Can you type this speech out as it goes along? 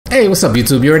Hey, what's up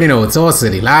YouTube? You already know it's All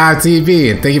City Live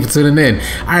TV, and thank you for tuning in.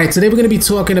 Alright, today we're going to be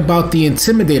talking about the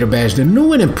Intimidator badge, the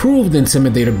new and improved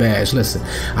Intimidator badge. Listen,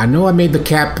 I know I made the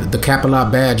cap a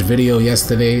lot badge video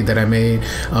yesterday that I made.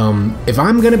 If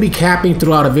I'm going to be capping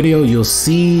throughout a video, you'll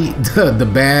see the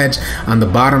badge on the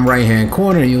bottom right hand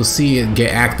corner. You'll see it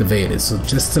get activated. So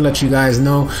just to let you guys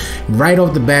know, right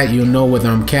off the bat, you'll know whether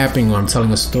I'm capping or I'm telling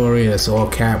a story that's all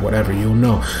cap, whatever, you'll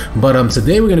know. But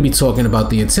today we're going to be talking about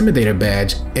the Intimidator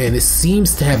badge, and it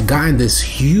seems to have gotten this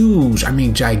huge, I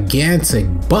mean gigantic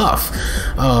buff.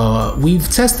 We've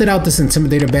tested out this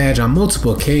Intimidator badge on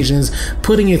multiple occasions,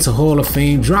 putting it to Hall of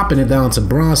Fame, dropping it down to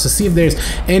bronze to see if there's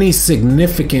any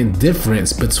significant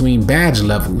difference between badge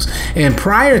levels. And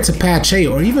prior to patch 8,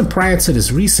 or even prior to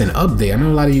this recent update, I know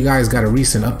a lot of you guys got a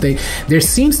recent update, there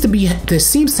seems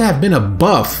to have been a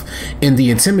buff in the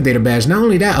Intimidator badge. Not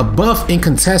only that, a buff in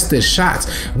contested shots.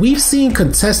 We've seen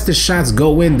contested shots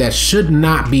go in that should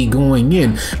not be going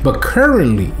in, but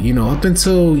currently, you know, up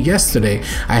until yesterday,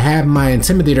 I have my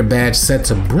Intimidator badge set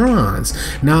to bronze.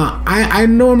 Now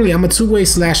I'm a two-way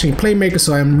slashing playmaker,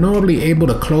 so I'm normally able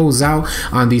to close out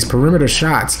on these perimeter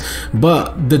shots.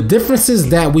 But the differences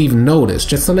that we've noticed,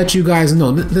 just to let you guys know,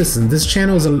 listen, this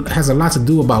channel has a lot to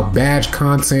do about badge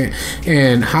content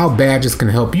and how badges can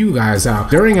help you guys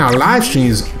out. During our live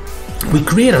streams, we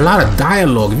create a lot of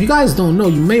dialogue. If you guys don't know,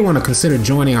 you may want to consider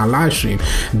joining our live stream.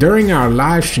 During our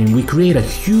live stream, we create a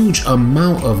huge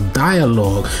amount of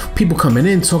dialogue. People coming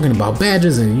in talking about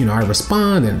badges, and you know, I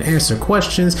respond and answer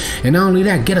questions. And not only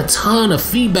that, get a ton of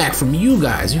feedback from you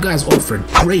guys. You guys offer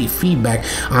great feedback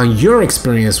on your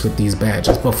experience with these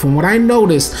badges. But from what I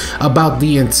noticed about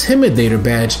the Intimidator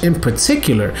badge in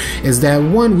particular is that,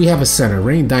 one, we have a center,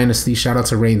 Reign Dynasty. Shout out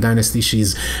to Reign Dynasty.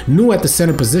 She's new at the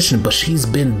center position, but she's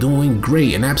been doing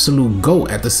great, an absolute GOAT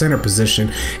at the center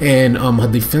position, and her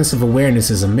defensive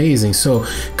awareness is amazing. So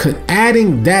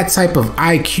adding that type of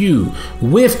IQ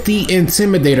with the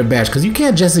Intimidator badge, because you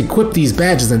can't just equip these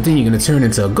badges and think you're going to turn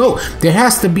into a GOAT. There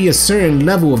has to be a certain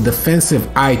level of defensive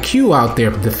IQ out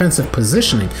there, defensive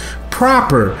positioning.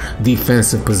 Proper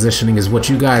defensive positioning is what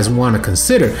you guys want to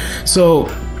consider.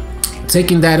 So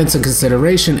taking that into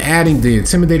consideration, adding the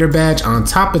Intimidator badge on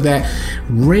top of that,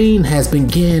 Reign has been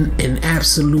getting an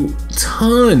absolute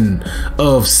ton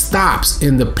of stops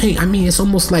in the paint. I mean, it's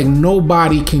almost like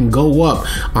nobody can go up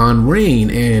on Reign,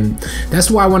 and that's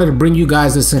why I wanted to bring you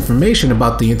guys this information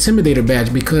about the Intimidator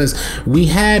badge, because we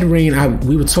had Reign,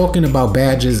 we were talking about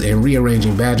badges and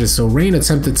rearranging badges. So Reign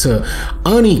attempted to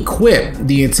unequip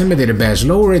the Intimidator badge,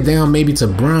 lower it down maybe to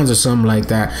bronze or something like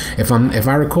that. If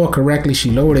I recall correctly,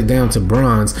 she lowered it down to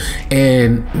bronze,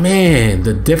 and man,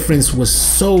 the difference was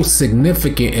so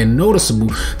significant and noticeable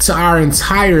to our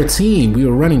entire team. We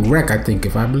were running rec, I think,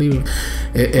 if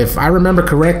I remember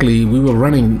correctly, we were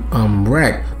running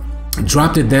rec.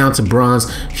 Dropped it down to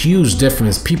bronze, huge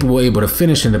difference. People were able to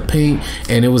finish in the paint,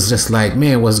 and it was just like,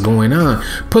 man, what's going on?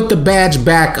 Put the badge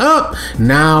back up,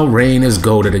 now Reign is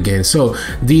goated again. So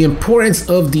the importance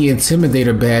of the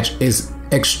Intimidator badge is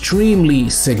extremely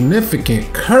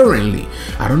significant currently.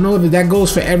 I don't know if that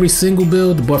goes for every single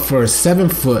build, but for a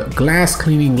 7-foot glass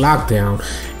cleaning lockdown,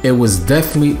 it was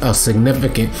definitely a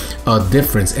significant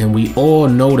difference, and we all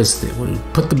noticed it. When we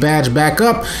put the badge back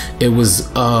up, it was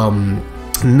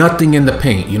nothing in the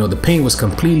paint. You know, the paint was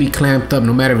completely clamped up.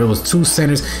 No matter if it was two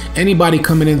centers, anybody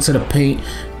coming into the paint,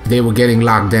 they were getting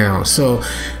locked down. So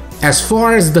as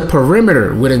far as the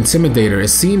perimeter with Intimidator, it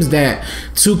seems that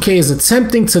 2K is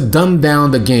attempting to dumb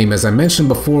down the game. As I mentioned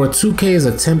before, 2K is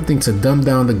attempting to dumb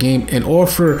down the game and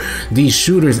offer these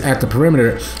shooters at the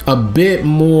perimeter a bit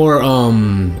more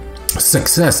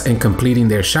success in completing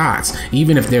their shots,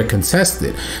 even if they're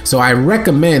contested. So I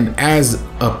recommend, as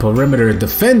a perimeter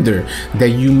defender,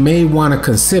 that you may want to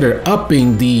consider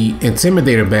upping the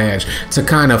Intimidator badge to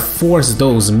kind of force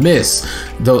those miss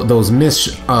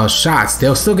shots.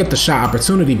 They'll still get the shot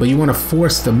opportunity, but you want to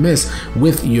force the miss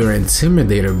with your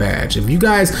Intimidator badge. If you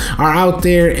guys are out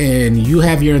there and you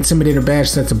have your Intimidator badge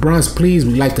set to bronze, please,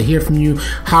 we'd like to hear from you.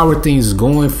 How are things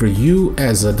going for you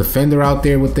as a defender out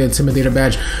there with the Intimidator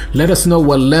badge? Let us know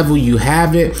what level you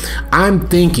have it. I'm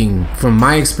thinking, from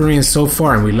my experience so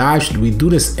far, and we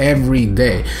do this every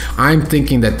day, I'm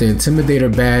thinking that the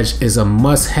Intimidator badge is a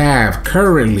must-have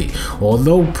currently.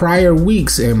 Although prior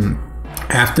weeks and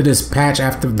after this patch,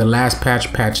 after the last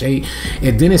patch, patch 8,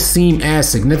 it didn't seem as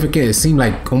significant. It seemed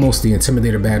like almost the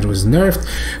Intimidator badge was nerfed.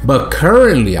 But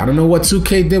currently, I don't know what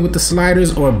 2K did with the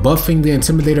sliders or buffing the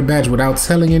Intimidator badge without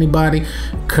telling anybody.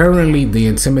 Currently, the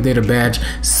Intimidator badge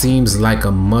seems like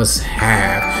a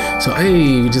must-have. So,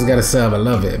 hey, we just got a sub. I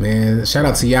love it, man. Shout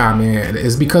out to y'all, man.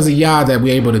 It's because of y'all that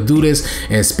we're able to do this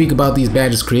and speak about these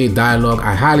badges, create dialogue.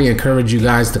 I highly encourage you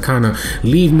guys to kind of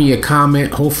leave me a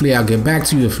comment. Hopefully, I'll get back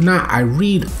to you. If not, I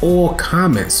read all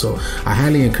comments, so I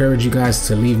highly encourage you guys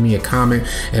to leave me a comment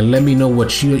and let me know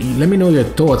your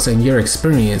thoughts and your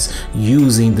experience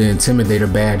using the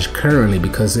Intimidator badge currently,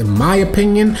 because in my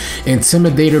opinion,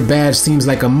 Intimidator badge seems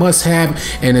like a must-have,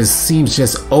 and it seems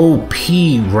just OP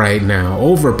right now,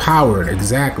 overpowered.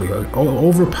 Exactly,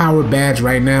 overpowered badge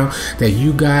right now that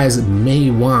you guys may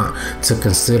want to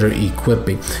consider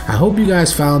equipping. I hope you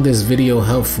guys found this video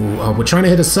helpful. We're trying to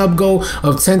hit a sub goal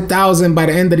of 10,000 by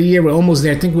the end of the year. We're almost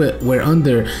there. I think we're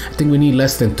under. I think we need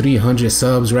less than 300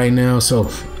 subs right now. So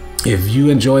if you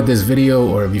enjoyed this video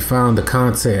or if you found the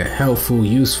content helpful,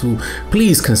 useful,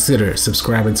 please consider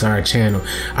subscribing to our channel.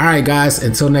 All right, guys,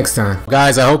 until next time.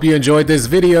 Guys, I hope you enjoyed this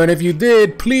video, and if you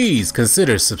did, please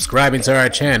consider subscribing to our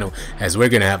channel, as we're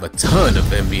gonna have a ton of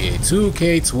NBA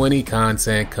 2K20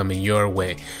 content coming your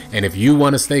way. And if you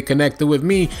want to stay connected with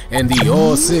me and the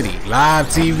All City Live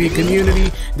TV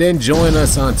community, then join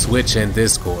us on Twitch and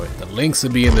Discord. The links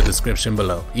will be in the description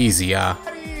below. Easy, y'all.